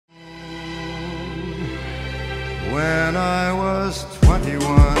when I was 21.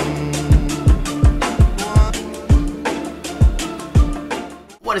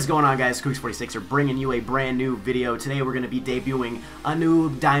 What is going on, guys? Koogs46 are bringing you a brand new video. Today we're going to be debuting a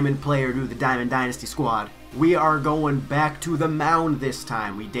new Diamond player to the Diamond Dynasty squad. We are going back to the mound this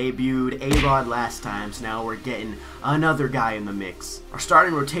time. We debuted A-Rod last time, so now we're getting another guy in the mix. Our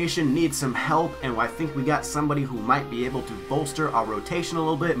starting rotation needs some help, and I think we got somebody who might be able to bolster our rotation a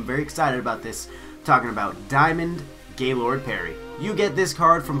little bit. I'm very excited about this. I'm talking about Diamond GAYLORD Perry. You get this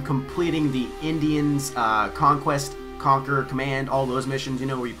card from completing the Indians Conquest, Conquer, Command, all those missions, you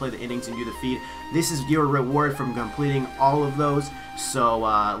know, where you play the innings and do the feed. This is your reward from completing all of those. So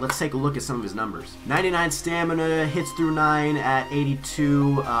let's take a look at some of his numbers. 99 stamina, hits through 9 at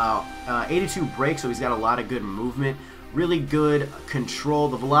 82, 82 breaks, so he's got a lot of good movement. Really good control.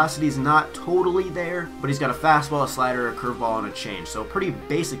 The velocity is not totally there, but he's got a fastball, a slider, a curveball, and a change. So pretty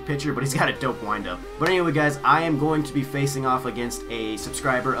basic pitcher, but he's got a dope windup. But anyway, guys, I am going to be facing off against a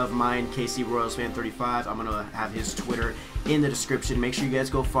subscriber of mine, KC Royals Fan 35. I'm gonna have his Twitter in the description. Make sure you guys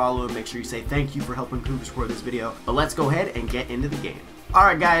go follow him. Make sure you say thank you for helping Koogs for this video. But let's go ahead and get into the game.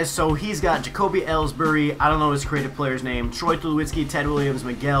 Alright, guys, so he's got Jacoby Ellsbury, I don't know his creative player's name, Troy Tulowitzki, Ted Williams,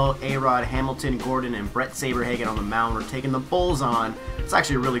 Miguel, A-Rod, Hamilton, Gordon, and Brett Saberhagen on the mound. We're taking the Bulls on. It's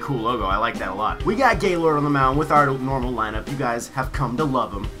actually a really cool logo. I like that a lot. We got GAYLORD on the mound with our normal lineup. You guys have come to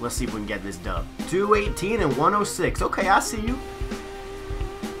love him. Let's see if we can get this dub. 218 and 106. Okay, I see you.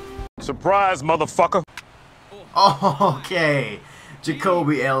 Surprise, motherfucker. Okay.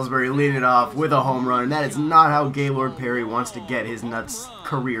 Jacoby Ellsbury leading it off with a home run. That is not how GAYLORD Perry wants to get his nuts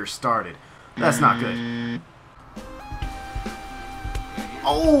career started. That's not good.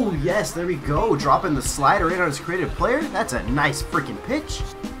 Oh, yes, there we go. Dropping the slider in on his creative player. That's a nice freaking pitch.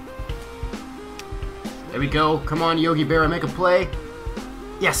 There we go. Come on, Yogi Berra, make a play.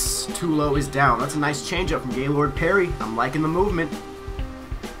 Yes, Tulo is down. That's a nice changeup from GAYLORD Perry. I'm liking the movement.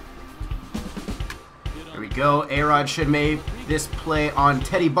 There we go. A-Rod should make this play on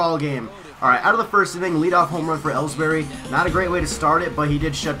Teddy Ballgame. Alright, out of the first inning, leadoff home run for Ellsbury. Not a great way to start it, but he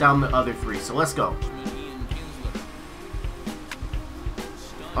did shut down the other three, so let's go.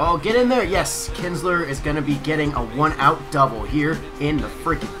 Oh, get in there. Yes, Kinsler is going to be getting a one-out double here in the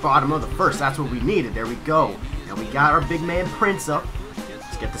freaking bottom of the first. That's what we needed. There we go. And we got our big man Prince up.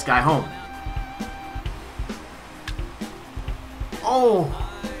 Let's get this guy home.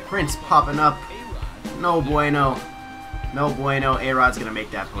 Oh, Prince popping up. No bueno. No bueno. A-Rod's going to make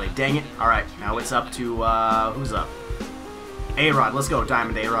that play. Dang it. All right, now it's up to, who's up? A-Rod. Let's go,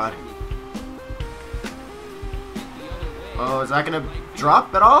 Diamond A-Rod. Oh, is that going to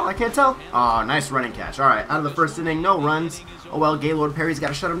drop at all? I can't tell. Oh, nice running catch. All right, out of the first inning, no runs. Oh, well, GAYLORD Perry's got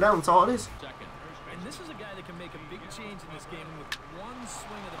to shut him down. That's all it is.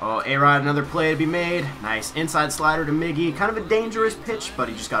 Oh, A-Rod, another play to be made. Nice inside slider to Miggy. Kind of a dangerous pitch, but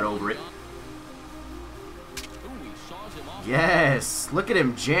he just got over it. Yes, look at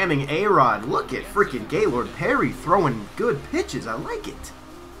him jamming A-Rod. Look at freaking GAYLORD Perry throwing good pitches. I like it.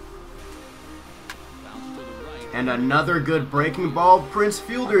 And another good breaking ball. Prince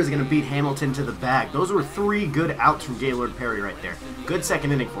Fielder is going to beat Hamilton to the bag. Those were three good outs from GAYLORD Perry right there. Good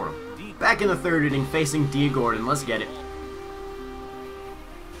second inning for him. Back in the third inning, facing D. Gordon. Let's get it.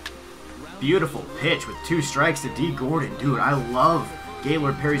 Beautiful pitch with 2 strikes to D. Gordon. Dude, I love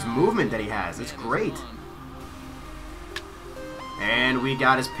GAYLORD Perry's movement that he has. It's great. And we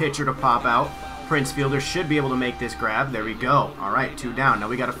got his pitcher to pop out. Prince Fielder should be able to make this grab. There we go. All right, 2 down. Now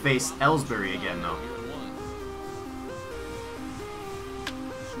we got to face Ellsbury again, though.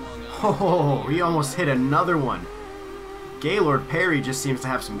 Oh, he almost hit another one. GAYLORD Perry just seems to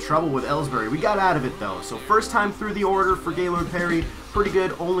have some trouble with Ellsbury. We got out of it, though. So first time through the order for GAYLORD Perry. Pretty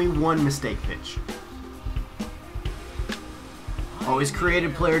good. Only 1 mistake pitch. Oh, his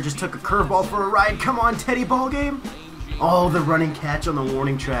creative player just took a curveball for a ride. Come on, Teddy Ballgame. Oh, the running catch on the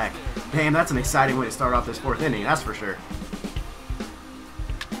warning track. Damn, that's an exciting way to start off this 4th inning, that's for sure.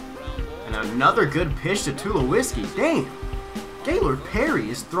 And another good pitch to Tulowitzki. Damn, GAYLORD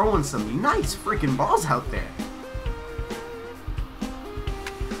Perry is throwing some nice freaking balls out there.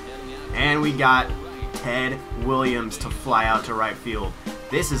 And we got Ted Williams to fly out to right field.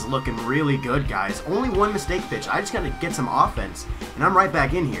 This is looking really good, guys. Only 1 mistake pitch. I just got to get some offense, and I'm right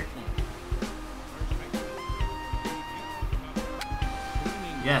back in here.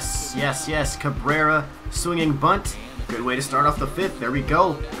 Yes, yes, yes. Cabrera swinging bunt. Good way to start off the 5th. There we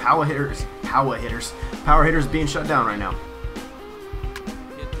go. Power hitters. Power hitters. Power hitters being shut down right now.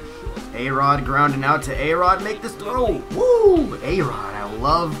 A-Rod grounding out to A-Rod. Make this throw. Woo! A-Rod. I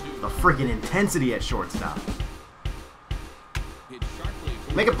love the freaking intensity at shortstop.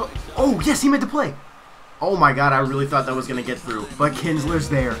 Make a play. Oh, yes, he made the play. Oh my god, I really thought that was going to get through. But Kinsler's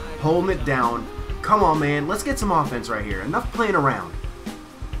there, holding it down. Come on, man. Let's get some offense right here. Enough playing around.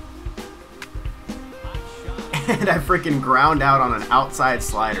 And I freaking ground out on an outside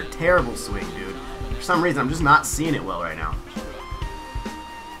slider. Terrible swing, dude. For some reason, I'm just not seeing it well right now.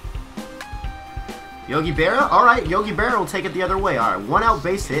 Yogi Berra? Alright, Yogi Berra will take it the other way. Alright, 1 out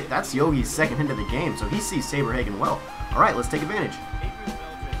base hit. That's Yogi's second hit of the game, so he sees Saberhagen well. Alright, let's take advantage.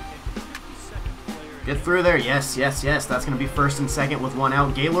 Get through there. Yes, yes, yes. That's going to be first and second with 1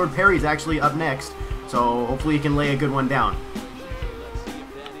 out. Gaylord Perry's actually up next, so hopefully he can lay a good one down.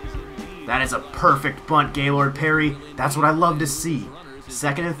 That is a perfect bunt, Gaylord Perry. That's what I love to see.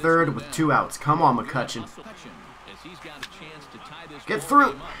 Second and third with 2 outs. Come on, McCutcheon. Get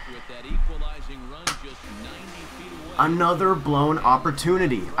through. Another blown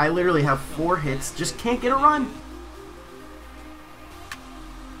opportunity. I literally have 4 hits, just can't get a run.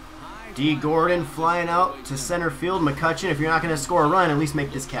 D. Gordon flying out to center field. McCutcheon, if you're not going to score a run, at least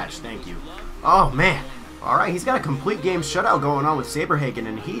make this catch. Thank you. Oh, man. All right, he's got a complete game shutout going on with Saberhagen,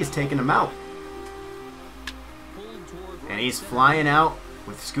 and he is taking him out. And he's flying out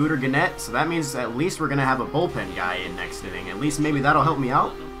with Scooter Gannett, so that means at least we're going to have a bullpen guy in next inning. At least maybe that'll help me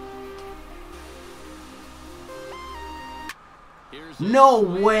out. No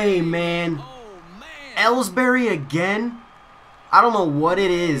way, man. Ellsbury again? I don't know what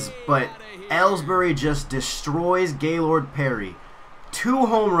it is, but Ellsbury just destroys Gaylord Perry. 2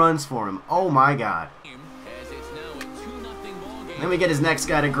 home runs for him. Oh my god. Then we get his next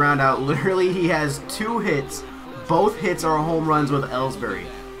guy to ground out. Literally, he has 2 hits. Both hits are home runs with Ellsbury.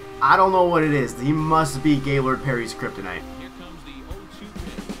 I don't know what it is. He must be Gaylord Perry's kryptonite.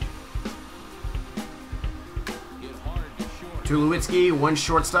 Tulowitzki, 1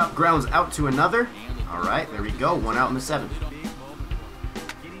 shortstop, grounds out to another. Alright, there we go. 1 out in the 7th.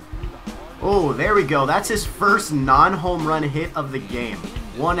 Oh, there we go. That's his first non-home run hit of the game.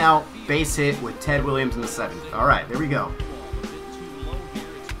 1 out, base hit with Ted Williams in the 7th. Alright, there we go.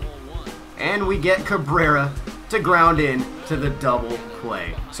 And we get Cabrera to ground in to the double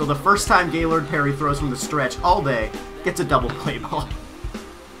play. So the first time Gaylord Perry throws from the stretch all day, gets a double play ball.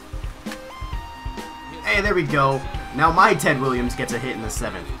 Hey, there we go. Now my Ted Williams gets a hit in the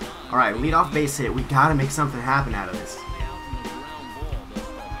 7th. Alright, leadoff base hit. We gotta make something happen out of this.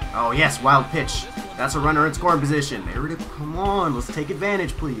 Oh yes, wild pitch. That's a runner in scoring position. There it is. Come on, let's take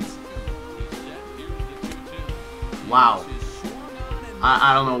advantage, please. Wow.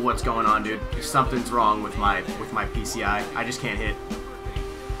 I don't know what's going on, dude. Something's wrong with my PCI. I just can't hit.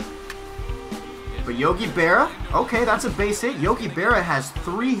 But Yogi Berra, okay, that's a base hit. Yogi Berra has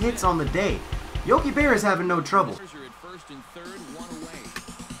 3 hits on the day. Yogi Berra's having no trouble.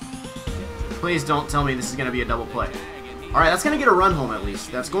 Please don't tell me this is going to be a double play. Alright, that's going to get a run home at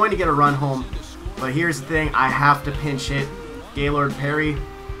least. That's going to get a run home. But here's the thing, I have to pinch hit Gaylord Perry.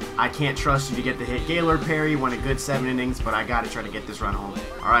 I can't trust you to get the hit. Gaylord Perry went a good 7 innings, but I got to try to get this run home.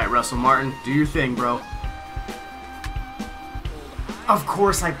 Alright, Russell Martin, do your thing, bro. Of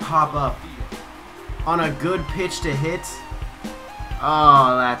course I pop up on a good pitch to hit.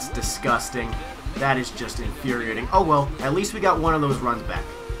 Oh, that's disgusting. That is just infuriating. Oh well, at least we got one of those runs back.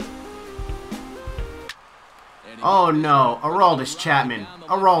 Oh no, Aroldis Chapman.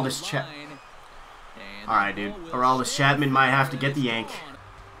 Aroldis Chapman. Alright, dude. Aroldis Chapman might have to get the yank.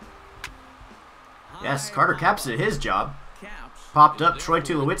 Yes, Carter Capps did his job. Popped up Troy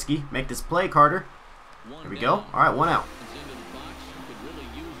Tulowitzki. Make this play, Carter. There we go. Alright, 1 out.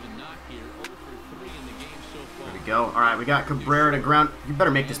 There we go. Alright, we got Cabrera to ground. You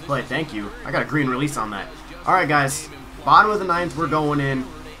better make this play. Thank you. I got a green release on that. Alright, guys. Bottom of the 9th, we're going in.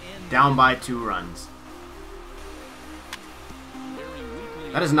 Down by 2 runs.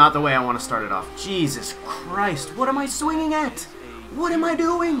 That is not the way I want to start it off. Jesus Christ, what am I swinging at? What am I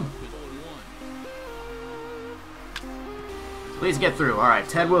doing? Please get through. Alright,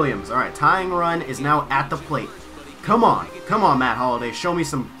 Ted Williams. Alright, tying run is now at the plate. Come on. Come on, Matt Holliday. Show me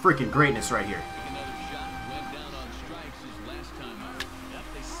some freaking greatness right here.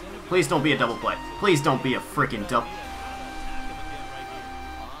 Please don't be a double play. Please don't be a freaking double.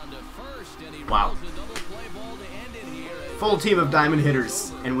 Wow. Full team of diamond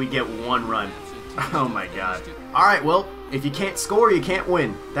hitters, and we get 1 run. Oh my god. Alright, well, if you can't score, you can't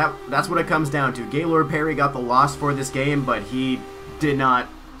win. That's what it comes down to. Gaylord Perry got the loss for this game, but he did not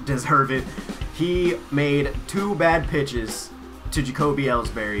deserve it. He made 2 bad pitches to Jacoby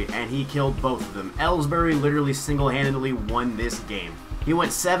Ellsbury, and he killed both of them. Ellsbury literally single-handedly won this game. He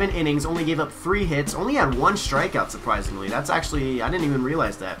went 7 innings, only gave up 3 hits, only had 1 strikeout, surprisingly. That's actually, I didn't even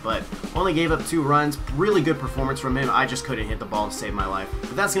realize that, but only gave up 2 runs. Really good performance from him. I just couldn't hit the ball to save my life.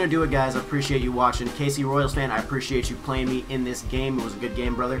 But that's going to do it, guys. I appreciate you watching. KC Royals fan, I appreciate you playing me in this game. It was a good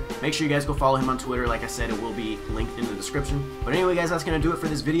game, brother. Make sure you guys go follow him on Twitter. Like I said, it will be linked in the description. But anyway, guys, that's going to do it for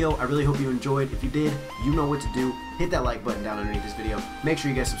this video. I really hope you enjoyed. If you did, you know what to do. Hit that like button down underneath this video. Make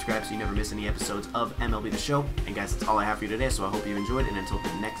sure you guys subscribe so you never miss any episodes of MLB The Show. And guys, that's all I have for you today, so I hope you enjoyed. And until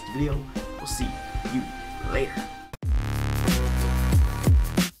the next video, we'll see you later.